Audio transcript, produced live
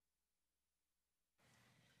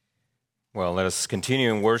Well, let us continue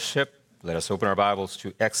in worship. Let us open our Bibles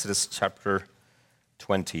to Exodus chapter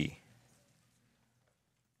 20.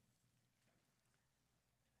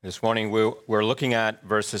 This morning we're looking at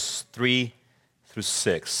verses 3 through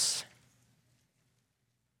 6.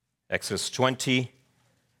 Exodus 20,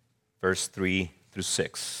 verse 3 through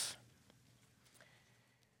 6.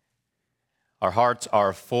 Our hearts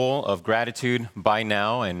are full of gratitude by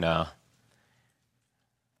now, and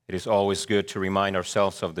it is always good to remind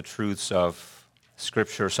ourselves of the truths of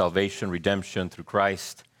Scripture, salvation, redemption through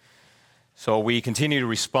Christ. So we continue to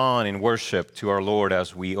respond in worship to our Lord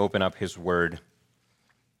as we open up His Word.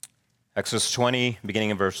 Exodus 20, beginning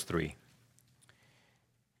in verse 3.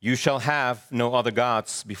 You shall have no other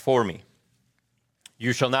gods before me.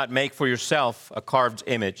 You shall not make for yourself a carved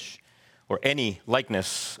image or any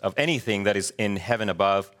likeness of anything that is in heaven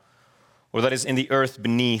above, or that is in the earth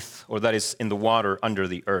beneath, or that is in the water under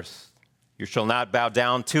the earth. You shall not bow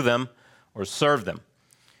down to them or serve them.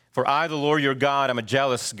 For I, the Lord your God, am a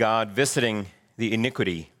jealous God, visiting the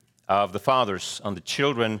iniquity of the fathers on the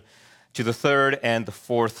children to the third and the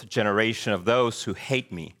fourth generation of those who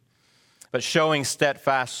hate me, but showing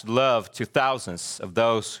steadfast love to thousands of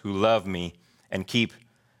those who love me and keep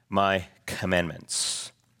my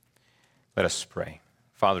commandments. Let us pray.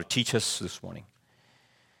 Father, teach us this morning.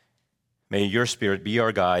 May your Spirit be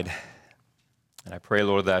our guide. And I pray,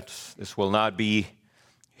 Lord, that this will not be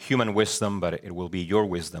human wisdom, but it will be your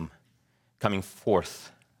wisdom coming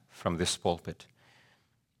forth from this pulpit.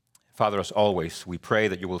 Father, as always, we pray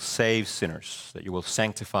that you will save sinners, that you will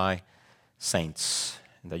sanctify saints,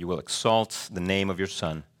 and that you will exalt the name of your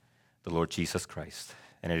Son, the Lord Jesus Christ.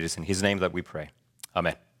 And it is in his name that we pray.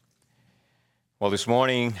 Amen. Well, this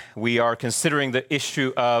morning we are considering the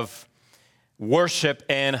issue of worship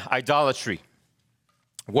and idolatry.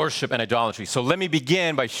 Worship and idolatry. So let me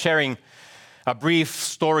begin by sharing a brief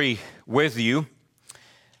story with you.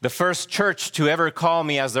 The first church to ever call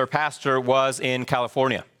me as their pastor was in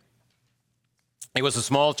California. It was a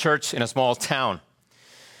small church in a small town.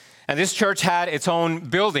 And this church had its own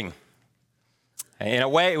building. In a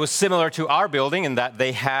way, it was similar to our building in that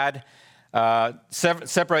they had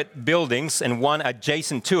separate buildings and one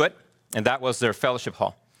adjacent to it, and that was their fellowship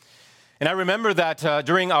hall. And I remember that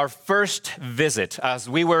during our first visit, as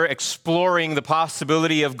we were exploring the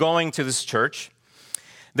possibility of going to this church,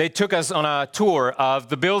 they took us on a tour of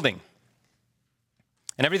the building.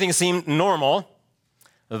 And everything seemed normal,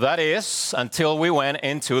 that is, until we went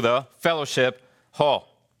into the fellowship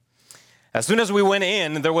hall. As soon as we went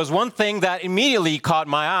in, there was one thing that immediately caught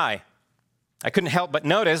my eye. I couldn't help but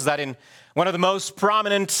notice that in one of the most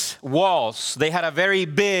prominent walls, they had a very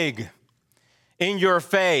big,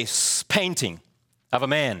 in-your-face painting of a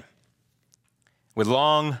man with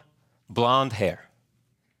long blonde hair,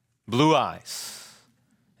 blue eyes,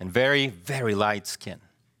 and very, very light skin.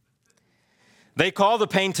 They call the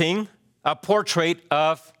painting a portrait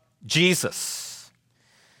of Jesus.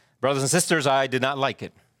 Brothers and sisters, I did not like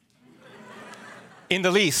it in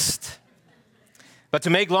the least. But to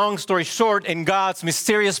make long story short, in God's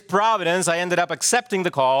mysterious providence, I ended up accepting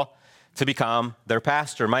the call to become their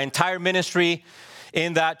pastor. My entire ministry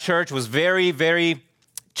in that church was very, very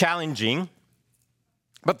challenging.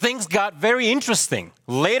 But things got very interesting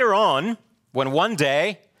later on when one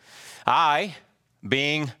day I,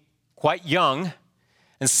 being quite young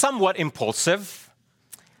and somewhat impulsive,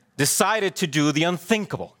 decided to do the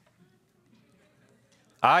unthinkable.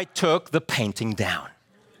 I took the painting down.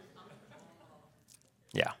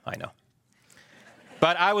 Yeah, I know.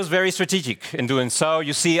 But I was very strategic in doing so.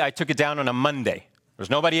 You see, I took it down on a Monday. There was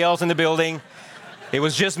nobody else in the building. It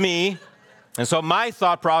was just me. And so my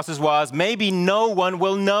thought process was, maybe no one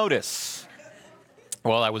will notice.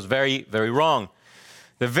 Well, I was very, very wrong.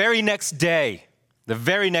 The very next day,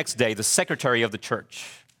 the secretary of the church,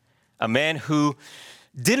 a man who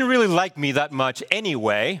didn't really like me that much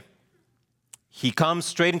anyway, he comes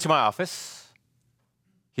straight into my office.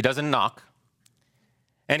 He doesn't knock.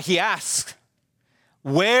 And he asks,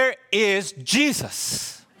 "Where is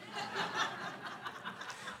Jesus?"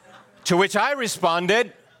 To which I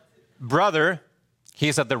responded, "Brother, he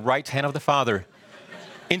is at the right hand of the Father,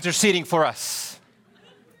 interceding for us."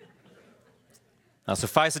 Now,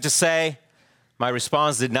 suffice it to say, my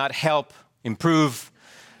response did not help improve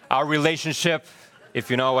our relationship, if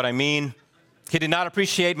you know what I mean. He did not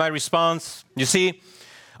appreciate my response. You see,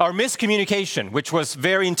 our miscommunication, which was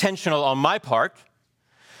very intentional on my part,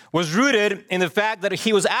 was rooted in the fact that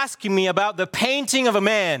he was asking me about the painting of a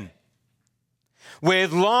man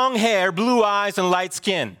with long hair, blue eyes, and light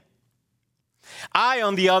skin. I,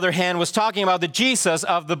 on the other hand, was talking about the Jesus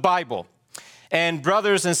of the Bible. And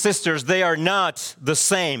brothers and sisters, they are not the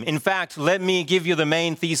same. In fact, let me give you the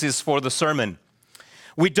main thesis for the sermon.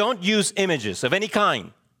 We don't use images of any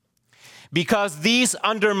kind because these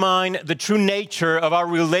undermine the true nature of our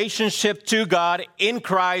relationship to God in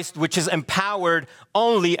Christ, which is empowered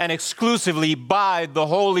only and exclusively by the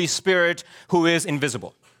Holy Spirit who is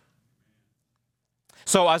invisible.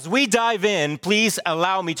 So as we dive in, please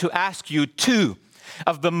allow me to ask you two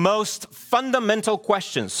of the most fundamental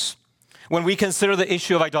questions when we consider the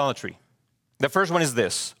issue of idolatry. The first one is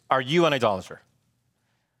this: are you an idolater?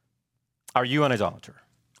 Are you an idolater?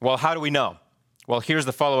 Well, how do we know? Well, here's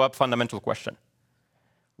the follow-up fundamental question.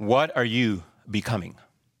 What are you becoming?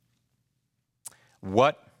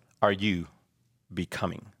 What are you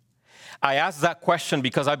becoming? I ask that question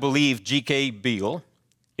because I believe G.K. Beale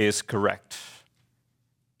is correct.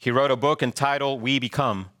 He wrote a book entitled We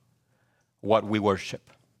Become What We Worship.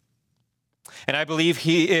 And I believe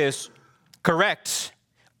he is correct.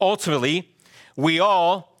 Ultimately, we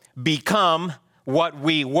all become what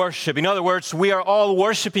we worship. In other words, we are all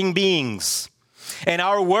worshiping beings, and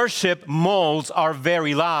our worship molds our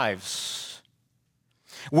very lives.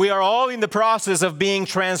 We are all in the process of being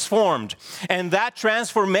transformed, and that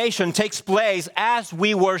transformation takes place as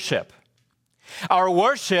we worship. Our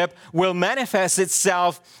worship will manifest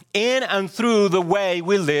itself in and through the way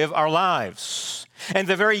we live our lives. And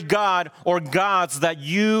the very God or gods that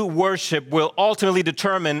you worship will ultimately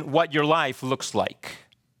determine what your life looks like.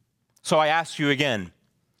 So I ask you again,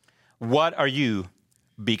 what are you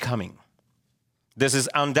becoming? This is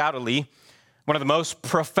undoubtedly one of the most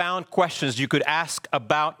profound questions you could ask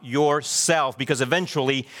about yourself, because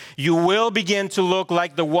eventually you will begin to look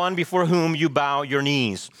like the one before whom you bow your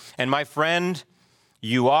knees. And my friend,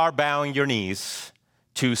 you are bowing your knees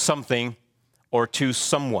to something or to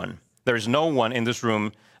someone. There is no one in this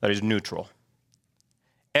room that is neutral.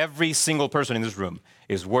 Every single person in this room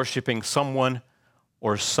is worshiping someone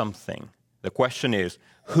or something. The question is,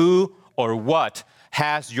 who or what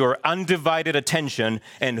has your undivided attention,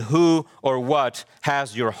 and who or what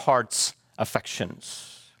has your heart's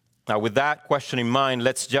affections? Now, with that question in mind,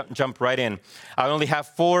 let's jump right in. I only have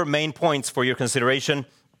 4 main points for your consideration,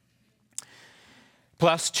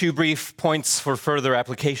 plus 2 brief points for further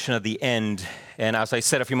application at the end. And as I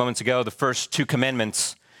said a few moments ago, the first 2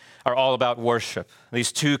 commandments are all about worship.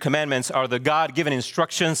 These 2 commandments are the God-given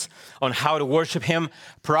instructions on how to worship Him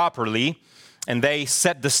properly, and they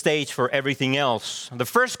set the stage for everything else. The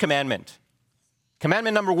first commandment,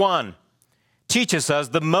 commandment number 1, teaches us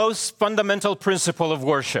the most fundamental principle of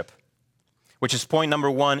worship, which is point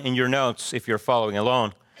number 1 in your notes if you're following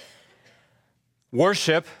along.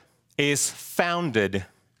 Worship is founded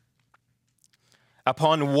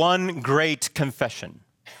upon one great confession.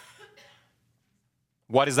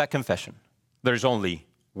 What is that confession? There's only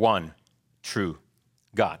one true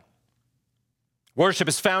God. Worship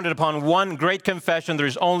is founded upon one great confession. There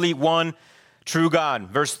is only one true God.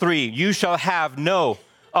 Verse 3, you shall have no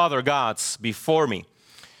other gods before me.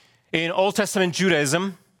 In Old Testament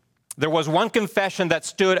Judaism, there was one confession that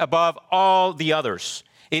stood above all the others.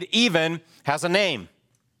 It even has a name.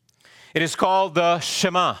 It is called the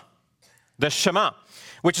Shema. The Shema,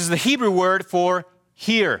 which is the Hebrew word for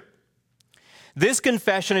hear. This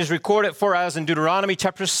confession is recorded for us in Deuteronomy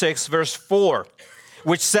chapter 6, verse 4,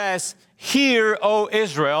 which says, hear, O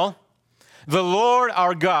Israel, the Lord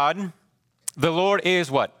our God, the Lord is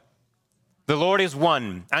what? The Lord is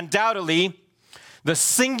one. Undoubtedly, the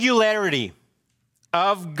singularity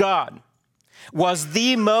of God was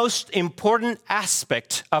the most important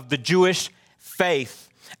aspect of the Jewish faith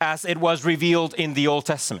as it was revealed in the Old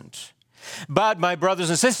Testament. But my brothers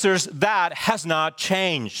and sisters, that has not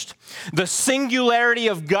changed. The singularity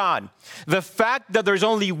of God, the fact that there's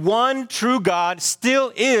only one true God,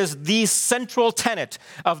 still is the central tenet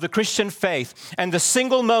of the Christian faith and the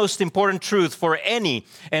single most important truth for any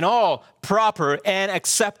and all proper and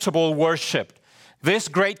acceptable worship. This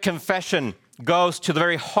great confession goes to the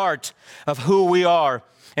very heart of who we are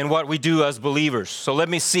and what we do as believers. So let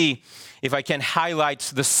me see if I can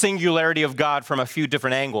highlight the singularity of God from a few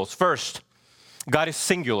different angles. First, God is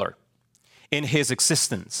singular in His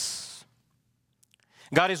existence.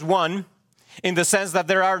 God is one in the sense that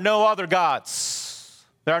there are no other gods.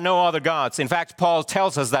 There are no other gods. In fact, Paul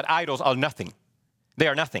tells us that idols are nothing. They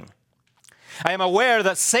are nothing. I am aware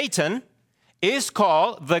that Satan is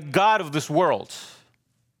called the god of this world.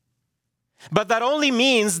 But that only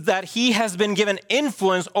means that he has been given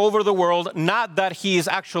influence over the world, not that he is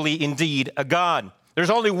actually indeed a God. There's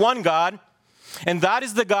only one God, and that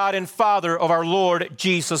is the God and Father of our Lord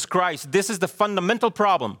Jesus Christ. This is the fundamental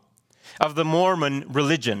problem of the Mormon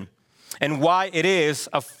religion. and why it is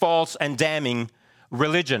a false and damning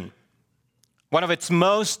religion. One of its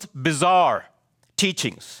most bizarre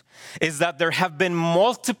teachings is that there have been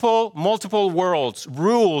multiple worlds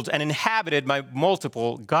ruled and inhabited by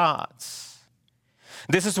multiple gods.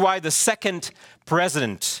 This is why the second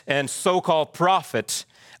president and so-called prophet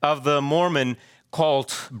of the Mormon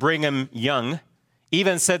cult, Brigham Young,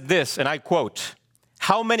 even said this, and I quote,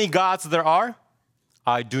 "How many gods there are,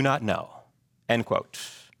 I do not know," end quote.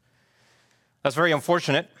 That's very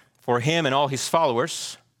unfortunate for him and all his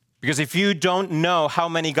followers, because if you don't know how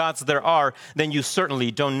many gods there are, then you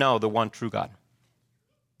certainly don't know the one true God.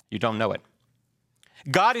 You don't know it.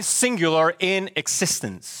 God is singular in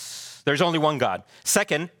existence. There's only one God.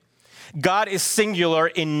 Second, God is singular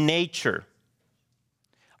in nature.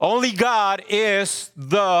 Only God is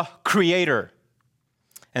the creator.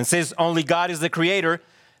 And since only God is the creator,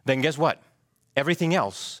 then guess what? Everything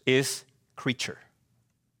else is creature.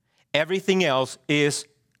 Everything else is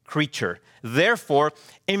creature. Therefore,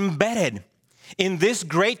 embedded in this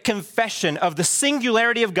great confession of the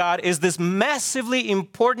singularity of God is this massively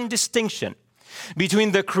important distinction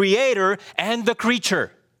between the creator and the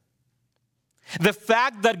creature. The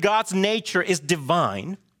fact that God's nature is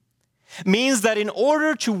divine means that in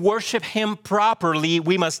order to worship him properly,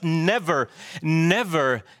 we must never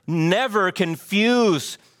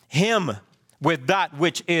confuse him with that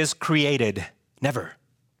which is created. Never.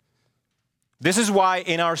 This is why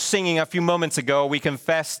in our singing a few moments ago, we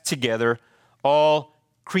confessed together all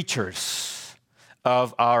creatures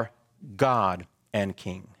of our God and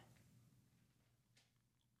King.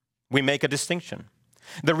 We make a distinction.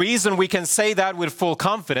 The reason we can say that with full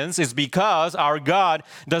confidence is because our God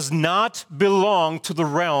does not belong to the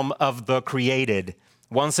realm of the created.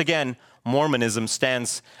 Once again, Mormonism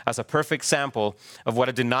stands as a perfect sample of what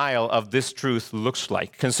a denial of this truth looks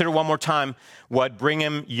like. Consider one more time what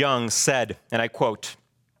Brigham Young said, and I quote,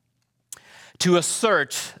 "To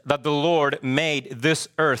assert that the Lord made this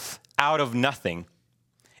earth out of nothing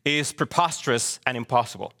is preposterous and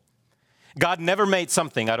impossible. God never made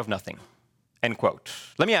something out of nothing." End quote.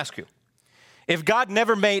 Let me ask you, if God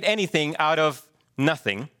never made anything out of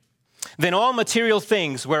nothing, then all material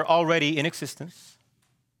things were already in existence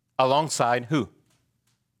alongside who?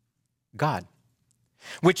 God.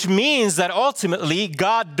 Which means that ultimately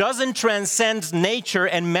God doesn't transcend nature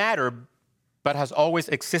and matter, but has always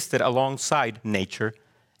existed alongside nature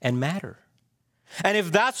and matter. And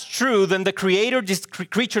if that's true, then the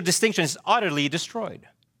creator-creature distinction is utterly destroyed.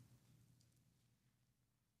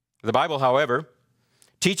 The Bible, however,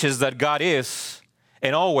 teaches that God is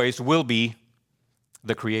and always will be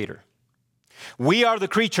the creator. We are the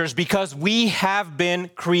creatures because we have been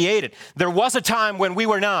created. There was a time when we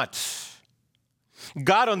were not.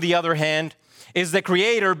 God, on the other hand, is the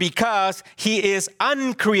creator because he is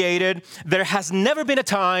uncreated. There has never been a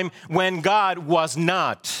time when God was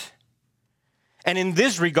not. And in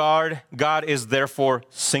this regard, God is therefore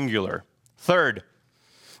singular. Third,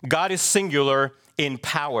 God is singular in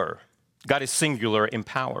power. God is singular in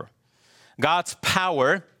power. God's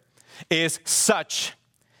power is such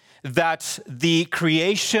that the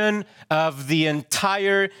creation of the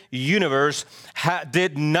entire universe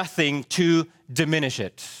did nothing to diminish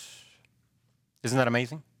it. Isn't that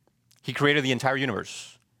amazing? He created the entire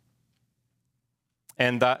universe,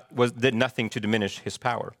 and that did nothing to diminish his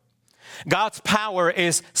power. God's power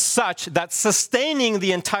is such that sustaining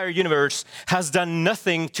the entire universe has done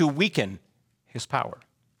nothing to weaken his power.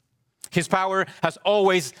 His power has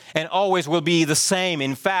always and always will be the same.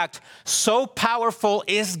 In fact, so powerful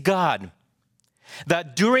is God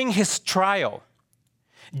that during his trial,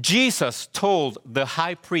 Jesus told the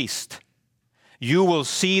high priest, "You will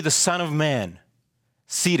see the Son of Man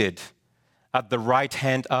seated at the right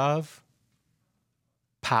hand of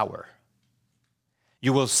power."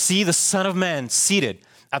 You will see the Son of Man seated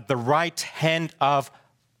at the right hand of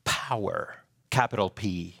power, capital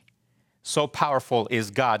P. So powerful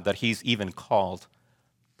is God that he's even called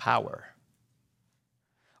power.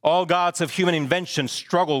 All gods of human invention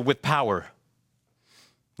struggle with power.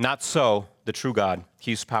 Not so the true God.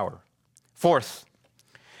 He's power. Fourth,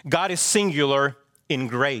 God is singular in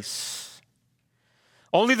grace.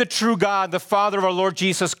 Only the true God, the Father of our Lord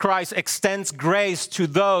Jesus Christ, extends grace to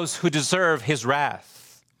those who deserve his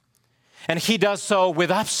wrath. And he does so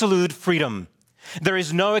with absolute freedom. There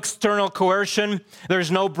is no external coercion. There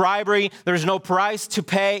is no bribery. There is no price to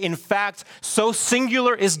pay. In fact, so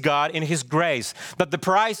singular is God in his grace that the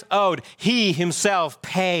price owed, he himself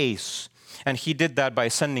pays. And he did that by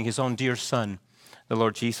sending his own dear Son, the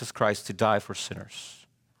Lord Jesus Christ, to die for sinners.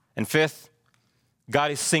 And fifth,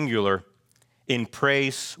 God is singular in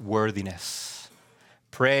praiseworthiness.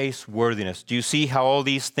 Praiseworthiness. Do you see how all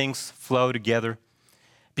these things flow together?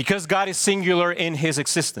 Because God is singular in his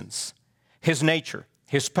existence, his nature,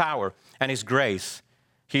 his power, and his grace,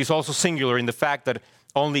 he is also singular in the fact that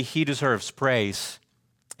only he deserves praise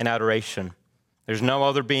and adoration. There's no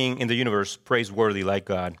other being in the universe praiseworthy like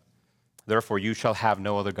God. Therefore, you shall have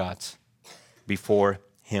no other gods before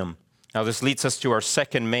him. Now, this leads us to our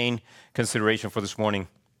second main consideration for this morning.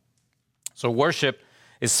 So worship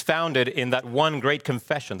is founded in that one great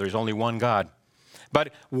confession. There's only one God.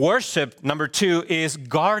 But worship, number two, is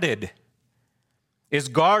guarded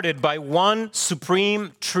by one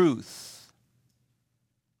supreme truth.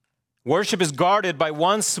 Worship is guarded by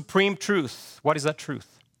one supreme truth. What is that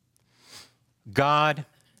truth? God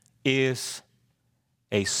is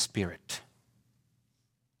a spirit.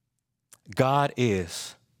 God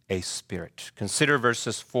is a spirit. Consider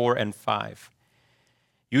verses 4 and 5.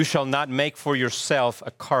 You shall not make for yourself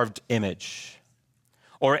a carved image,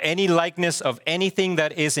 or any likeness of anything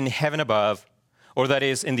that is in heaven above, or that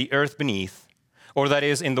is in the earth beneath, or that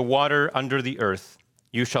is in the water under the earth.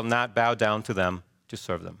 You shall not bow down to them to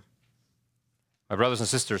serve them. My brothers and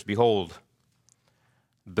sisters, behold,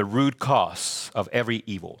 the root cause of every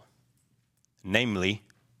evil, namely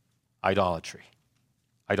idolatry.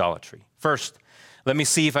 Idolatry. First, let me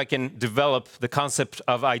see if I can develop the concept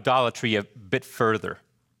of idolatry a bit further.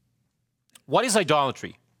 What is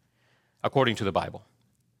idolatry, according to the Bible?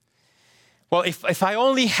 Well, if I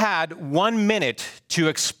only had 1 minute to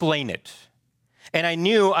explain it, and I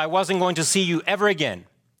knew I wasn't going to see you ever again,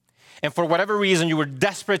 and for whatever reason you were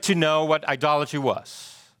desperate to know what idolatry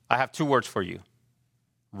was, I have 2 words for you.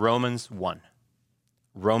 Romans 1.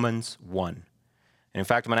 Romans 1. And in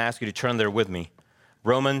fact, I'm going to ask you to turn there with me.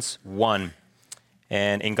 Romans 1.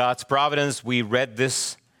 And in God's providence, we read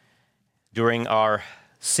this during our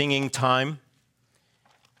singing time.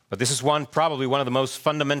 But this is probably one of the most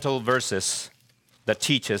fundamental verses that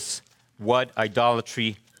teaches what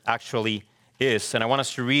idolatry actually is. And I want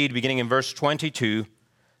us to read beginning in verse 22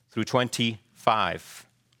 through 25.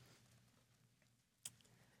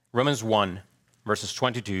 Romans 1, verses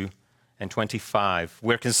 22 and 25.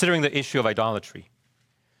 We're considering the issue of idolatry.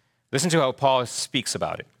 Listen to how Paul speaks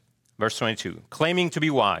about it. Verse 22. Claiming to be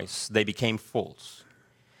wise, they became fools,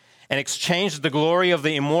 and exchanged the glory of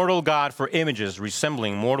the immortal God for images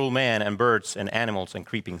resembling mortal man and birds and animals and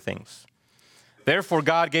creeping things. Therefore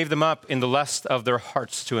God gave them up in the lust of their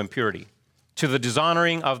hearts to impurity, to the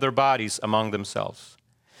dishonoring of their bodies among themselves,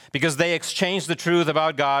 because they exchanged the truth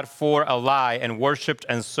about God for a lie and worshipped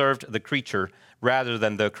and served the creature rather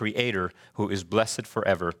than the Creator, who is blessed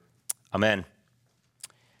forever. Amen.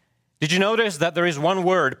 Did you notice that there is one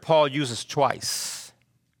word Paul uses twice?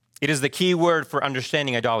 It is the key word for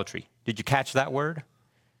understanding idolatry. Did you catch that word?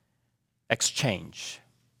 Exchange.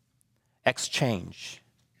 Exchange.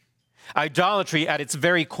 Idolatry at its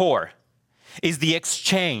very core is the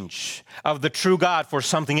exchange of the true God for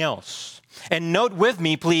something else. And note with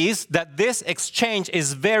me, please, that this exchange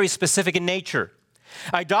is very specific in nature.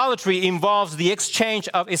 Idolatry involves the exchange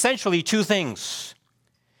of essentially 2 things.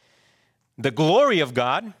 The glory of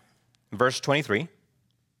God, verse 23,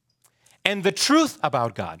 and the truth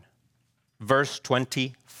about God, verse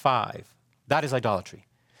 25. That is idolatry.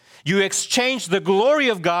 You exchange the glory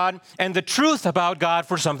of God and the truth about God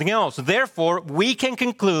for something else. Therefore, we can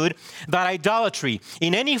conclude that idolatry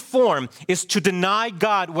in any form is to deny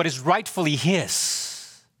God what is rightfully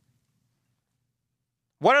His.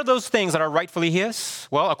 What are those things that are rightfully His?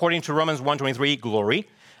 Well, according to Romans 1:23, glory.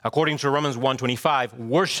 According to Romans 1:25,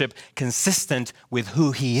 worship consistent with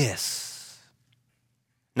who He is.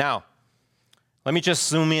 Now, let me just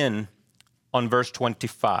zoom in on verse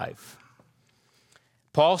 25.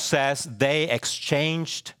 Paul says they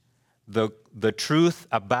exchanged the truth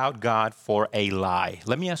about God for a lie.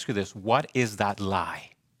 Let me ask you this. What is that lie?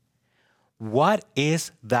 What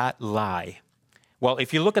is that lie? Well,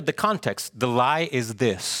 if you look at the context, the lie is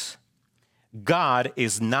this. God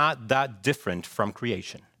is not that different from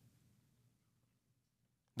creation.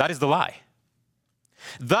 That is the lie.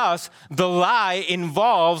 Thus, the lie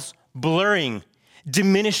involves blurring,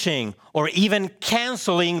 diminishing, or even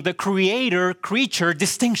canceling the creator-creature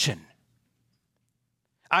distinction.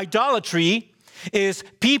 Idolatry is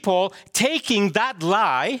people taking that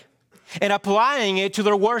lie and applying it to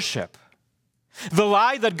their worship. The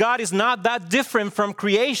lie that God is not that different from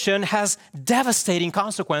creation has devastating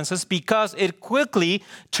consequences because it quickly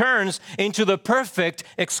turns into the perfect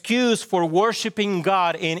excuse for worshiping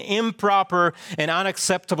God in improper and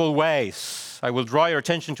unacceptable ways. I will draw your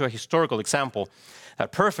attention to a historical example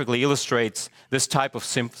that perfectly illustrates this type of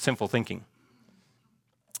sinful thinking.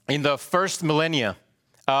 In the first millennia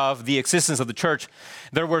of the existence of the church,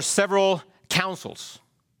 there were several councils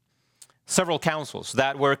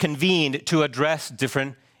that were convened to address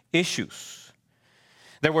different issues.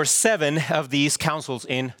 There were 7 of these councils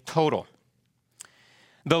in total.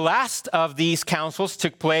 The last of these councils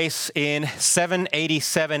took place in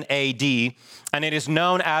 787 AD, and it is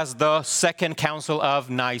known as the Second Council of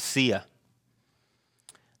Nicaea.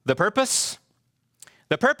 The purpose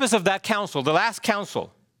of that council, the last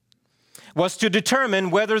council, was to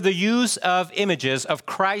determine whether the use of images of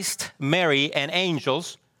Christ, Mary, and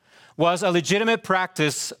angels was a legitimate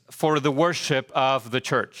practice for the worship of the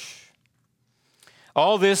church.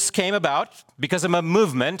 All this came about because of a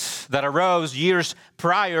movement that arose years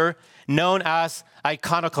prior known as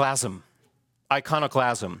iconoclasm,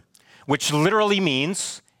 which literally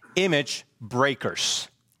means image breakers.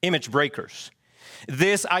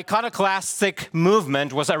 This iconoclastic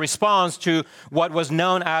movement was a response to what was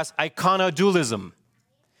known as iconodualism,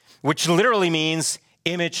 which literally means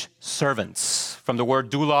image servants. From the word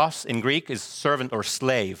doulos in Greek is servant or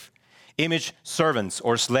slave. Image servants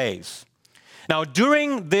or slaves. Now,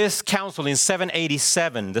 during this council in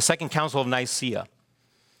 787, the Second Council of Nicaea,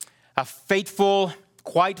 a fateful,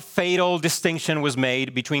 quite fatal distinction was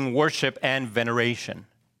made between worship and veneration.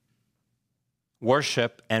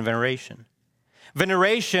 Worship and veneration.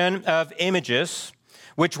 Veneration of images,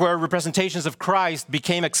 which were representations of Christ,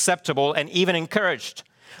 became acceptable and even encouraged,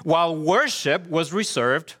 while worship was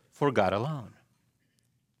reserved for God alone.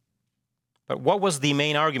 But what was the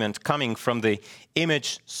main argument coming from the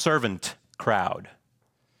image servant crowd?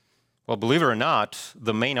 Well, believe it or not,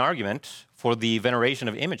 the main argument for the veneration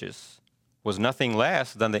of images was nothing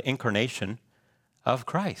less than the incarnation of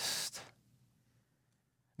Christ.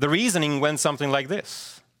 The reasoning went something like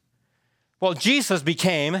this. Well, Jesus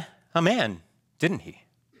became a man, didn't he?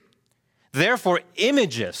 Therefore,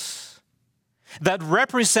 images that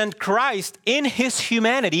represent Christ in his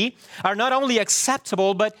humanity are not only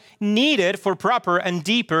acceptable, but needed for proper and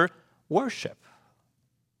deeper worship.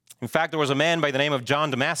 In fact, there was a man by the name of John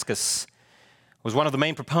Damascus who was one of the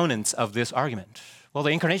main proponents of this argument. Well,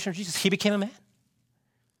 the incarnation of Jesus, he became a man.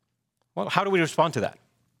 Well, how do we respond to that?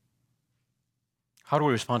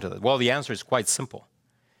 Well, the answer is quite simple.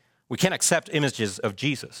 We can't accept images of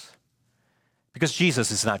Jesus because Jesus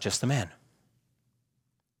is not just a man.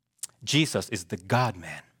 Jesus is the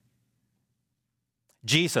God-man.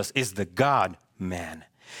 Jesus is the God-man.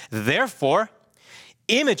 Therefore,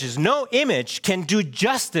 no image can do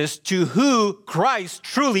justice to who Christ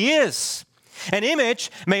truly is. An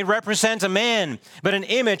image may represent a man, but an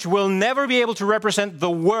image will never be able to represent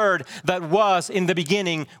the Word that was in the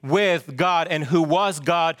beginning with God and who was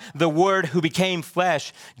God, the Word who became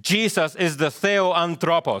flesh. Jesus is the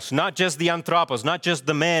theoanthropos, not just the anthropos, not just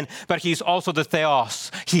the man, but he's also the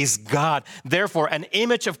theos. He's God. Therefore, an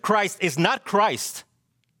image of Christ is not Christ,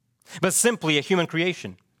 but simply a human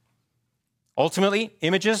creation. Ultimately,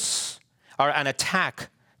 images are an attack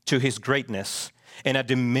to his greatness and a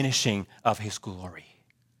diminishing of his glory.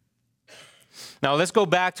 Now, let's go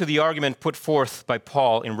back to the argument put forth by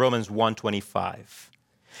Paul in Romans 1:25.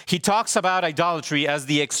 He talks about idolatry as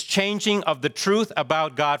the exchanging of the truth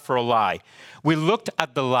about God for a lie. We looked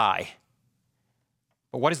at the lie.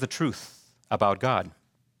 But what is the truth about God?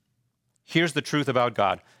 Here's the truth about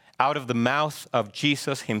God. Out of the mouth of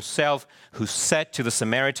Jesus himself, who said to the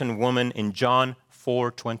Samaritan woman in John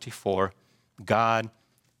 4:24, God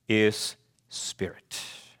is Spirit.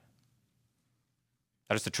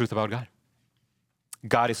 That is the truth about God.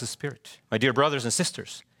 God is a spirit. My dear brothers and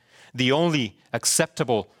sisters, the only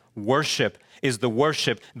acceptable worship is the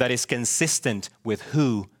worship that is consistent with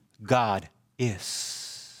who God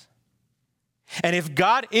is. And if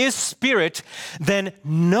God is spirit, then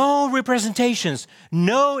no representations,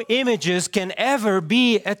 no images can ever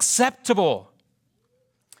be acceptable.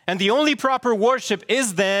 And the only proper worship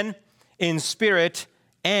is then in spirit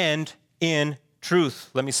and in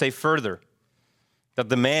truth. Let me say further that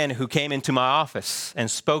the man who came into my office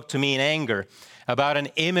and spoke to me in anger about an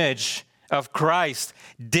image of Christ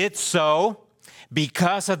did so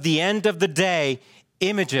because at the end of the day,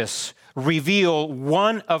 images reveal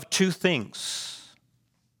one of two things: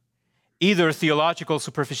 either theological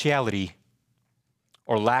superficiality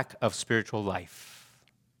or lack of spiritual life.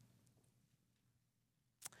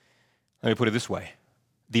 Let me put it this way.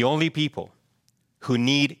 The only people who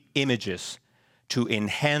need images to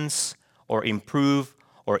enhance or improve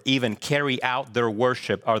or even carry out their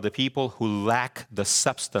worship are the people who lack the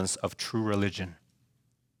substance of true religion.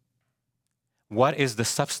 What is the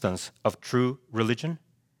substance of true religion?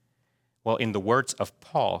 Well, in the words of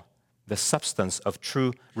Paul, the substance of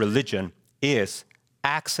true religion is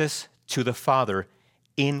access to the Father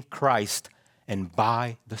in Christ and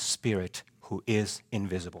by the Spirit who is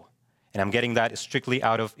invisible. And I'm getting that strictly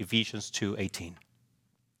out of Ephesians 2:18.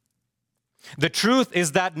 The truth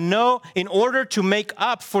is that in order to make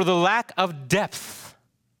up for the lack of depth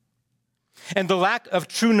and the lack of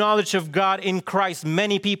true knowledge of God in Christ,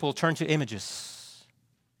 many people turn to images.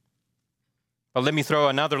 But let me throw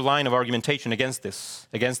another line of argumentation against this,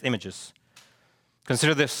 against images.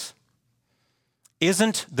 Consider this.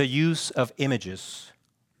 Isn't the use of images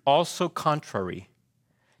also contrary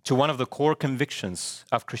to one of the core convictions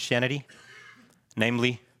of Christianity,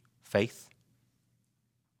 namely faith?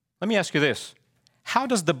 Let me ask you this. How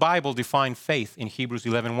does the Bible define faith in Hebrews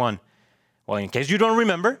 11:1? Well, in case you don't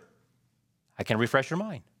remember, I can refresh your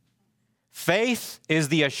mind. Faith is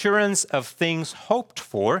the assurance of things hoped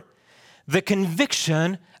for, the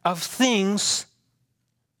conviction of things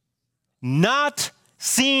not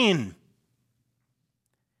seen.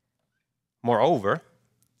 Moreover,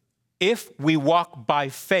 if we walk by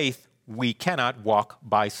faith, we cannot walk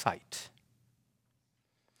by sight.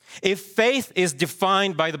 If faith is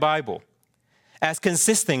defined by the Bible as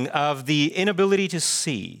consisting of the inability to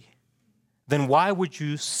see, then why would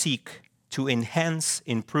you seek to enhance,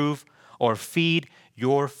 improve, or feed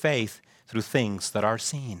your faith through things that are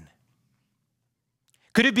seen?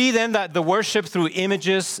 Could it be then that the worship through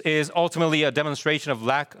images is ultimately a demonstration of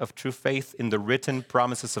lack of true faith in the written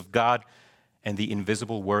promises of God and the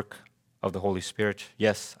invisible work of the Holy Spirit?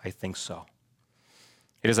 Yes, I think so.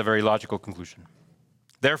 It is a very logical conclusion.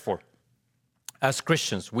 Therefore, as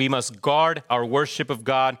Christians, we must guard our worship of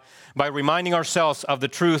God by reminding ourselves of the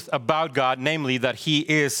truth about God, namely that He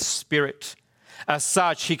is Spirit. As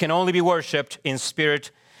such, He can only be worshiped in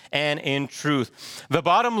spirit and in truth. The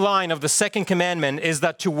bottom line of the second commandment is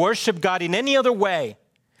that to worship God in any other way,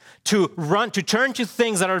 to turn to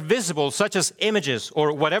things that are visible, such as images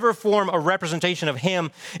or whatever form or representation of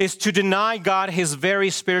Him, is to deny God His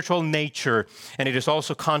very spiritual nature. And it is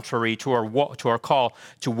also contrary to our call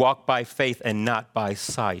to walk by faith and not by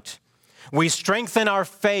sight. We strengthen our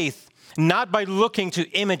faith not by looking to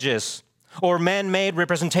images or man-made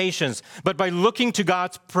representations, but by looking to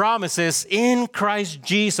God's promises in Christ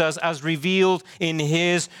Jesus as revealed in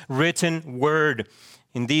His written word.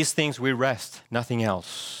 In these things we rest, nothing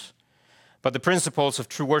else. But the principles of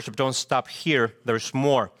true worship don't stop here. There's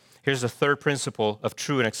more. Here's the third principle of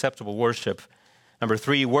true and acceptable worship. Number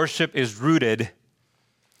 3, worship is rooted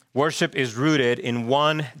in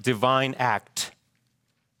one divine act.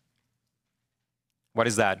 What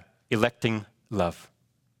is that? Electing love.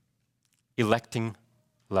 Electing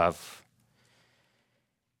love.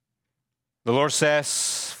 The Lord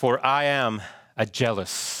says, "For I am a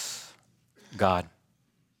jealous God."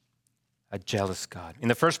 A jealous God. In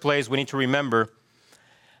the first place, we need to remember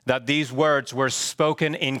that these words were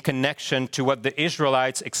spoken in connection to what the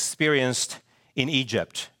Israelites experienced in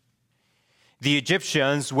Egypt. The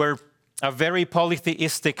Egyptians were a very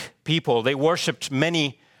polytheistic people. They worshipped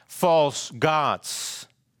many false gods.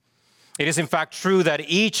 It is in fact true that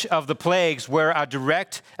each of the plagues were a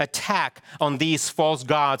direct attack on these false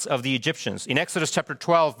gods of the Egyptians. In Exodus chapter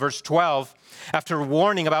 12, verse 12, after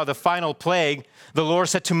warning about the final plague, the Lord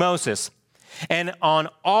said to Moses, "And on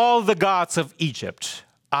all the gods of Egypt,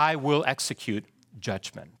 I will execute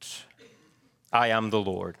judgment. I am the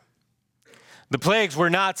Lord." The plagues were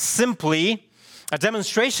not simply a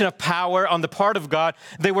demonstration of power on the part of God.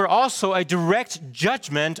 They were also a direct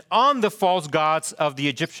judgment on the false gods of the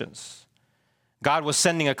Egyptians. God was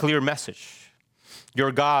sending a clear message.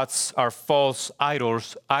 Your gods are false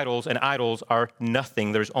idols, and idols are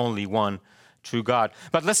nothing. There's only one true God.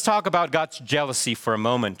 But let's talk about God's jealousy for a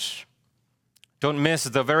moment. Don't miss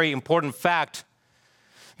the very important fact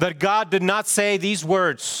that God did not say these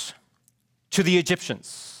words to the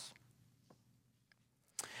Egyptians,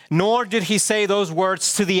 nor did He say those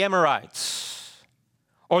words to the Amorites,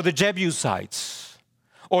 or the Jebusites,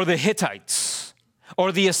 or the Hittites,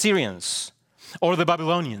 or the Assyrians, or the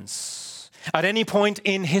Babylonians at any point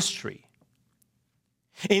in history.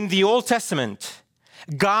 In the Old Testament,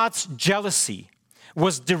 God's jealousy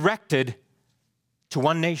was directed to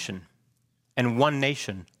one nation, and one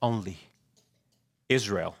nation only,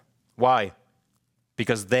 Israel. Why?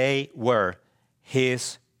 Because they were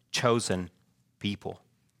His chosen people.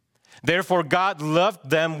 Therefore, God loved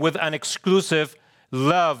them with an exclusive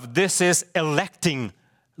love. This is electing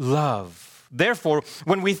love. Therefore,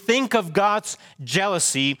 when we think of God's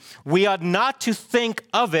jealousy, we ought not to think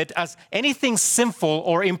of it as anything sinful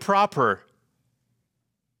or improper.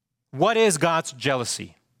 What is God's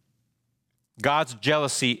jealousy? God's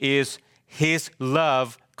jealousy is His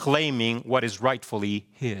love claiming what is rightfully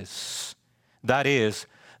His. That is,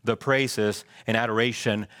 the praises and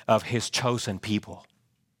adoration of his chosen people.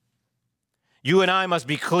 You and I must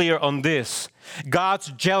be clear on this. God's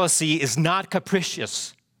jealousy is not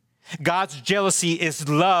capricious. God's jealousy is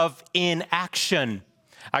love in action.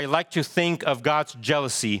 I like to think of God's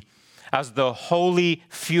jealousy as the holy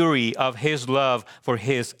fury of his love for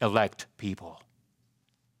his elect people.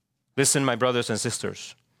 Listen, my brothers and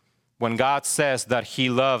sisters, when God says that he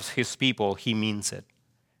loves his people, he means it.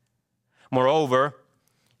 Moreover,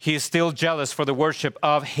 he is still jealous for the worship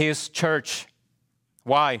of his church.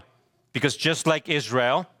 Why? Because just like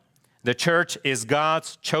Israel, the church is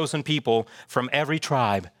God's chosen people from every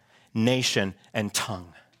tribe, nation, and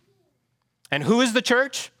tongue. And who is the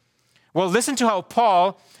church? Well, listen to how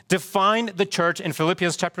Paul defined the church in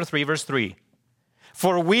Philippians chapter 3, verse 3.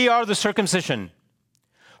 For we are the circumcision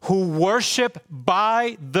who worship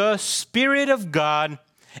by the Spirit of God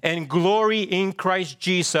and glory in Christ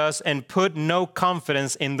Jesus and put no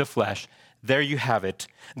confidence in the flesh. There you have it.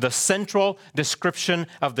 The central description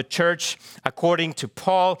of the church, according to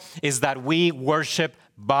Paul, is that we worship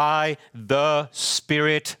by the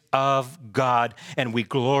Spirit of God and we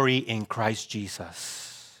glory in Christ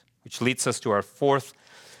Jesus. Which leads us to our fourth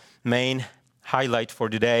main highlight for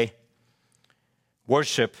today.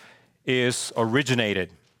 Worship is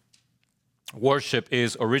originated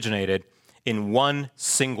in one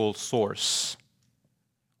single source.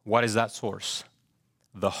 What is that source?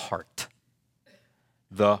 The heart.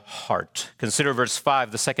 The heart. Consider verse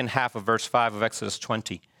 5, the second half of verse 5 of Exodus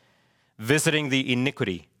 20. Visiting the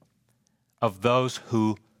iniquity of those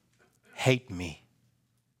who hate me,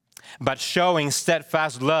 but showing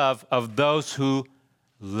steadfast love of those who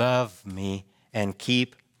love me and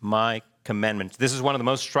keep my commandments. This is one of the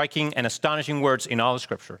most striking and astonishing words in all of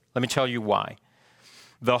Scripture. Let me tell you why.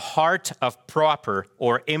 The heart of proper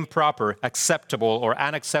or improper, acceptable or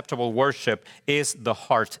unacceptable worship is the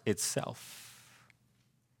heart itself.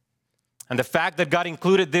 And the fact that God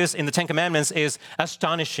included this in the Ten Commandments is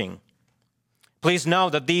astonishing. Please know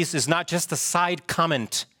that this is not just a side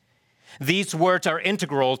comment. These words are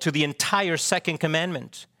integral to the entire second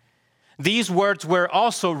commandment. These words were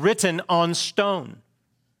also written on stone.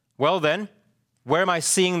 Well then, where am I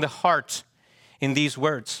seeing the heart in these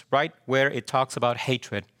words? Right where it talks about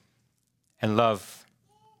hatred and love.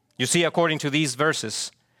 You see, according to these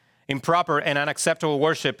verses, improper and unacceptable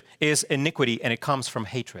worship is iniquity and it comes from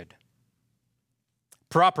hatred.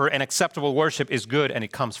 Proper and acceptable worship is good and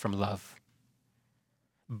it comes from love.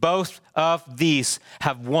 Both of these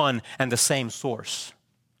have one and the same source,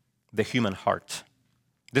 the human heart.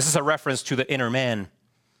 This is a reference to the inner man,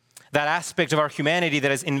 that aspect of our humanity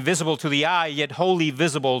that is invisible to the eye, yet wholly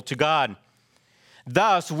visible to God.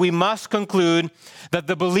 Thus, we must conclude that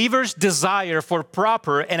the believer's desire for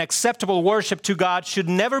proper and acceptable worship to God should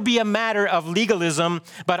never be a matter of legalism,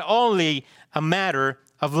 but only a matter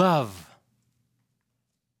of love.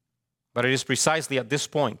 But it is precisely at this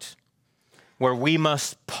point where we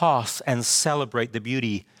must pause and celebrate the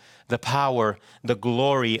beauty, the power, the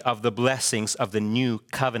glory of the blessings of the new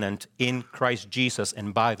covenant in Christ Jesus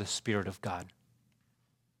and by the Spirit of God.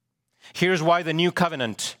 Here's why the new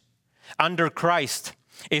covenant under Christ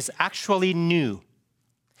is actually new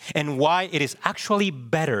and why it is actually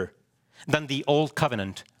better than the old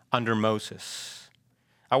covenant under Moses.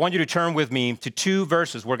 I want you to turn with me to two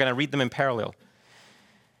verses. We're going to read them in parallel.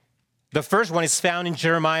 The first one is found in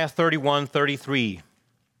Jeremiah 31:33.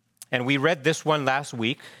 And we read this one last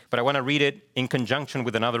week, but I want to read it in conjunction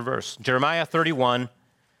with another verse. Jeremiah 31,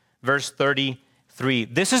 verse 33.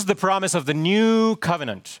 This is the promise of the new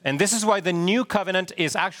covenant. And this is why the new covenant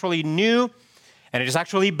is actually new, and it is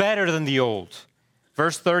actually better than the old.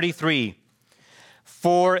 Verse 33.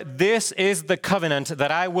 For this is the covenant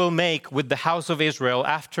that I will make with the house of Israel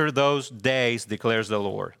after those days, declares the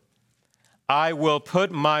Lord. I will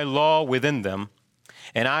put my law within them,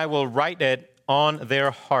 and I will write it on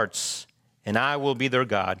their hearts, and I will be their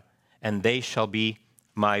God, and they shall be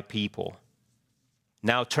my people.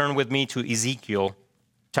 Now turn with me to Ezekiel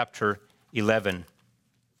chapter 11.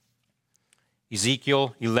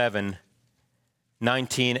 Ezekiel 11,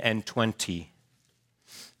 19 and 20.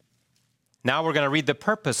 Now we're going to read the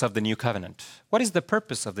purpose of the new covenant. What is the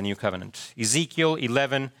purpose of the new covenant? Ezekiel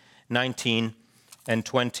 11, 19 and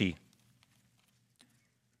 20.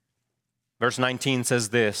 Verse 19 says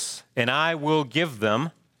this, and I will give them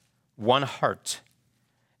one heart,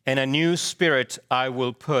 and a new spirit I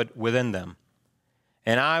will put within them.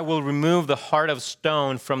 And I will remove the heart of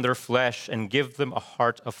stone from their flesh and give them a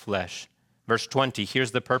heart of flesh. Verse 20, here's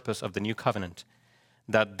the purpose of the new covenant,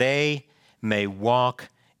 that they may walk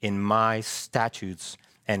in my statutes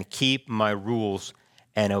and keep my rules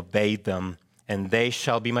and obey them and they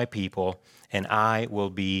shall be my people, and I will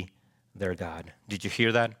be their God. Did you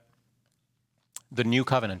hear that? The new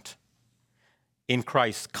covenant in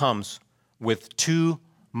Christ comes with two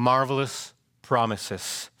marvelous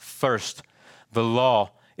promises. First, the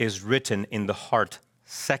law is written in the heart.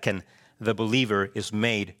 Second, the believer is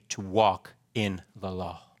made to walk in the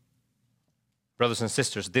law. Brothers and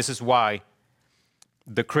sisters, this is why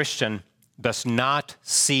the Christian does not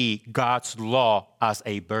see God's law as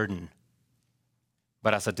a burden,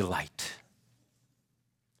 but as a delight.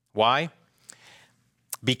 Why?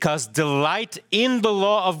 Because delight in the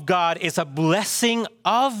law of God is a blessing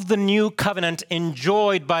of the new covenant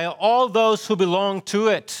enjoyed by all those who belong to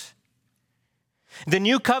it. The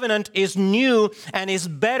new covenant is new and is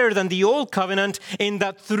better than the old covenant in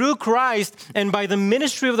that through Christ and by the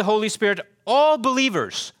ministry of the Holy Spirit, all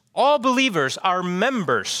believers are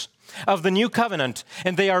members of the new covenant,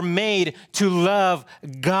 and they are made to love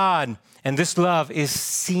God. And this love is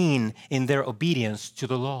seen in their obedience to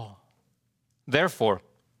the law. Therefore,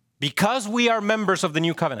 because we are members of the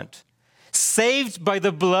new covenant, saved by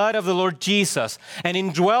the blood of the Lord Jesus and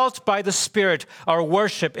indwelt by the Spirit, our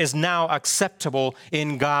worship is now acceptable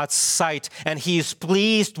in God's sight, and He is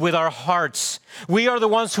pleased with our hearts. We are the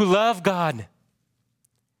ones who love God.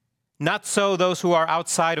 Not so those who are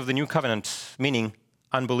outside of the new covenant, meaning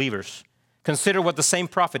unbelievers. Consider what the same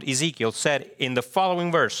prophet Ezekiel said in the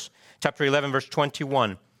following verse, chapter 11, verse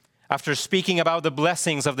 21. After speaking about the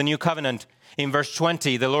blessings of the new covenant, in verse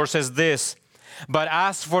 20, the Lord says this, but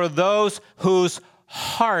as for those whose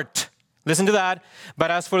heart, listen to that,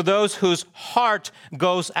 but as for those whose heart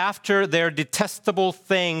goes after their detestable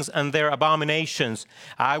things and their abominations,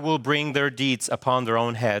 I will bring their deeds upon their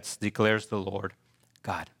own heads, declares the Lord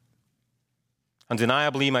God.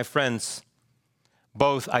 Undeniably, my friends,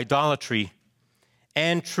 both idolatry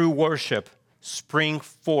and true worship spring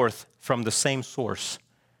forth from the same source,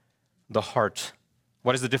 the heart.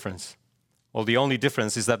 What is the difference? Well, the only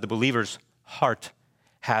difference is that the believer's heart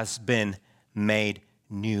has been made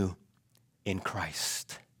new in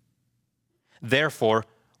Christ. Therefore,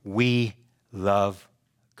 we love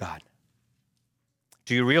God.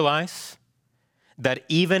 Do you realize that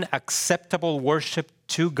even acceptable worship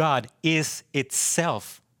to God is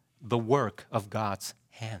itself the work of God's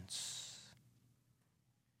hands?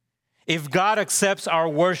 If God accepts our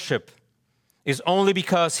worship, it's only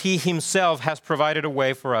because He Himself has provided a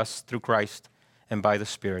way for us through Christ and by the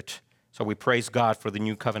Spirit. So we praise God for the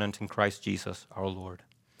new covenant in Christ Jesus, our Lord.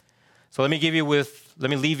 So let me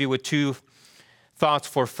leave you with two thoughts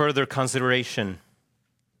for further consideration.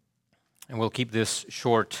 And we'll keep this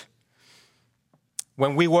short.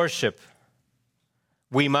 When we worship,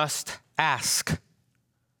 we must ask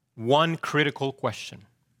one critical question.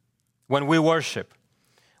 When we worship,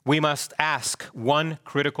 we must ask one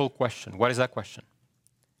critical question. What is that question?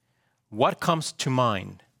 What comes to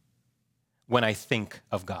mind when I think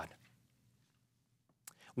of God?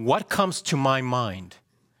 What comes to my mind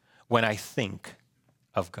when I think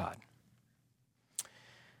of God?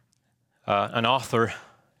 An author,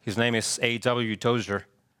 his name is A.W. Tozer,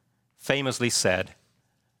 famously said,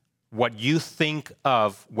 what you think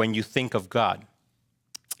of when you think of God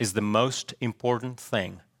is the most important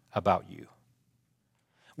thing about you.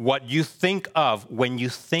 What you think of when you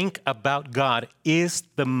think about God is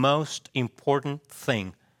the most important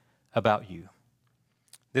thing about you.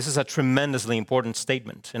 This is a tremendously important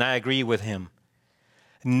statement, and I agree with him.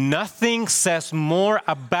 Nothing says more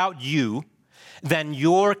about you than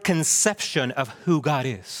your conception of who God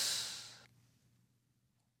is.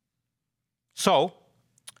 So,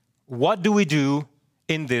 what do we do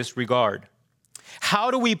in this regard? How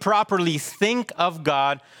do we properly think of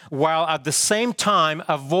God while at the same time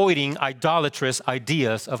avoiding idolatrous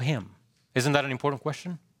ideas of Him? Isn't that an important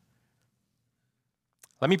question?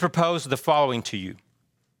 Let me propose the following to you.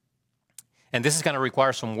 And this is going to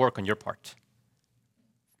require some work on your part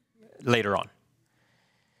later on.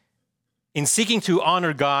 In seeking to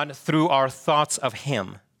honor God through our thoughts of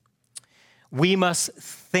Him, we must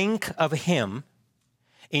think of Him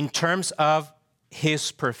in terms of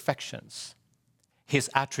His perfections, His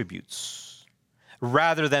attributes,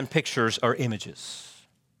 rather than pictures or images.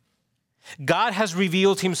 God has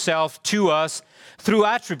revealed Himself to us through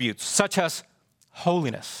attributes such as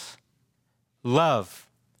holiness, love,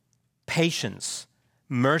 patience,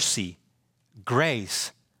 mercy,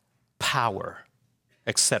 grace, power,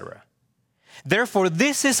 etc. Therefore,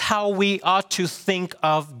 this is how we ought to think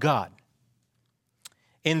of God.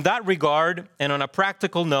 In that regard, and on a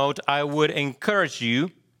practical note, I would encourage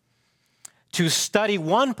you to study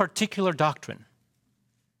one particular doctrine.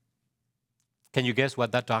 Can you guess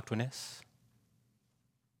what that doctrine is?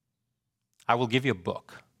 I will give you a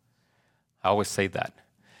book. I always say that.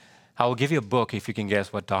 I will give you a book if you can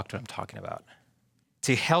guess what doctrine I'm talking about.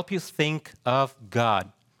 To help you think of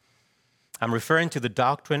God. I'm referring to the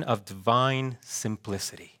doctrine of divine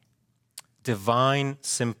simplicity. Divine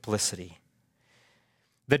simplicity.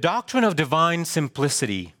 The doctrine of divine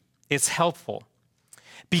simplicity is helpful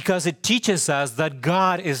because it teaches us that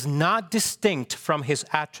God is not distinct from his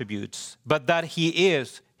attributes, but that he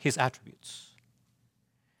is his attributes.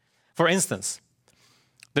 For instance,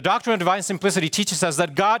 the doctrine of divine simplicity teaches us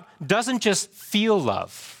that God doesn't just feel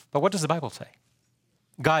love, but what does the Bible say?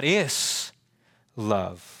 God is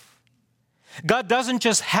love. God doesn't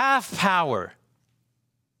just have power,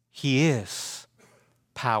 he is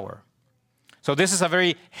power. So this is a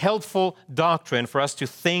very helpful doctrine for us to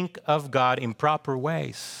think of God in proper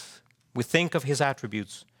ways. We think of his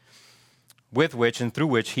attributes with which and through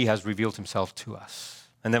which he has revealed himself to us.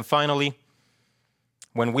 And then finally,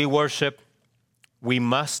 when we worship, we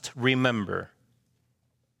must remember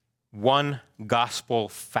one gospel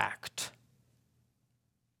fact.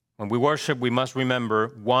 When we worship, we must remember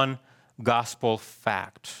one gospel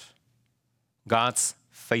fact: God's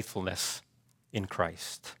faithfulness in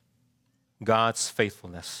Christ. God's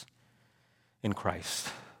faithfulness in Christ.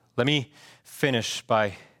 Let me finish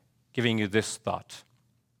by giving you this thought.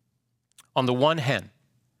 On the one hand,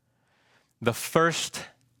 the first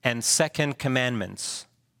and second commandments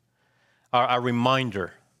are a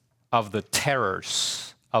reminder of the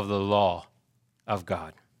terrors of the law of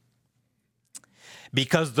God.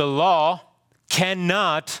 Because the law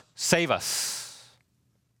cannot save us.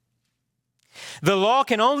 The law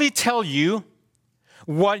can only tell you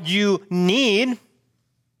what you need,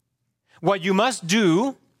 what you must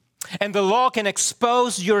do, and the law can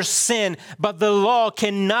expose your sin, but the law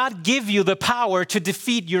cannot give you the power to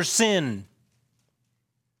defeat your sin.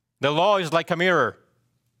 The law is like a mirror.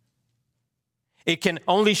 It can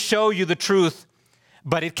only show you the truth,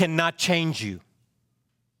 but it cannot change you.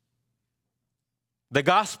 The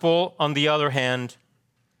gospel, on the other hand,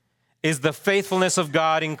 is the faithfulness of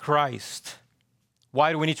God in Christ.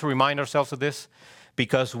 Why do we need to remind ourselves of this?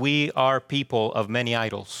 Because we are people of many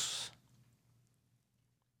idols.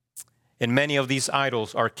 And many of these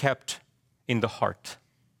idols are kept in the heart.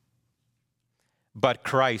 But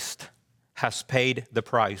Christ has paid the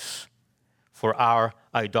price for our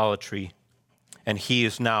idolatry, and he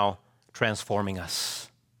is now transforming us.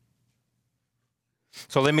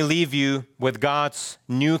 So let me leave you with God's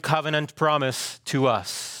new covenant promise to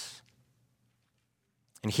us.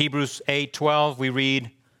 In Hebrews 8:12 we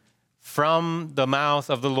read, "From the mouth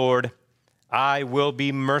of the Lord I will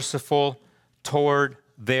be merciful toward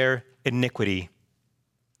their iniquity,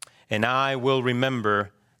 and I will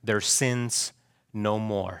remember their sins no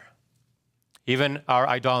more." Even our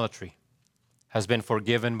idolatry has been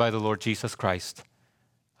forgiven by the Lord Jesus Christ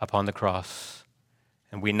upon the cross,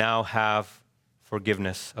 and we now have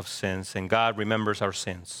forgiveness of sins, and God remembers our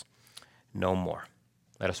sins no more.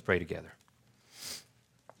 Let us pray together.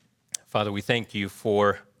 Father, we thank you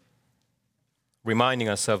for reminding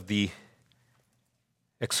us of the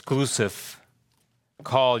exclusive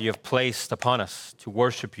call you have placed upon us to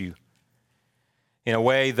worship you in a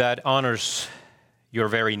way that honors your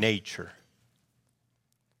very nature.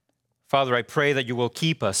 Father, I pray that you will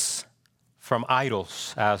keep us from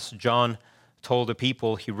idols, as John told the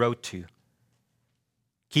people he wrote to.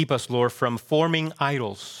 Keep us, Lord, from forming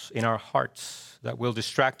idols in our hearts that will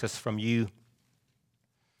distract us from you.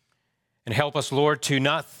 And help us, Lord, to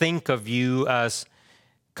not think of you as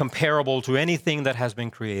comparable to anything that has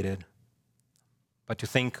been created, but to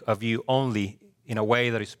think of you only in a way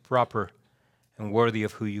that is proper and worthy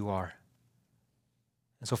of who you are.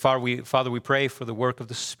 And so, Father, we pray for the work of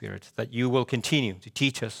the Spirit, that you will continue to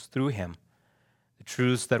teach us through him the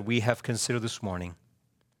truths that we have considered this morning.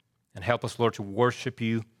 And help us, Lord, to worship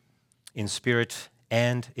you in spirit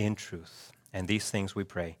and in truth. And these things we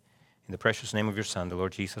pray in the precious name of your Son, the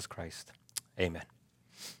Lord Jesus Christ. Amen.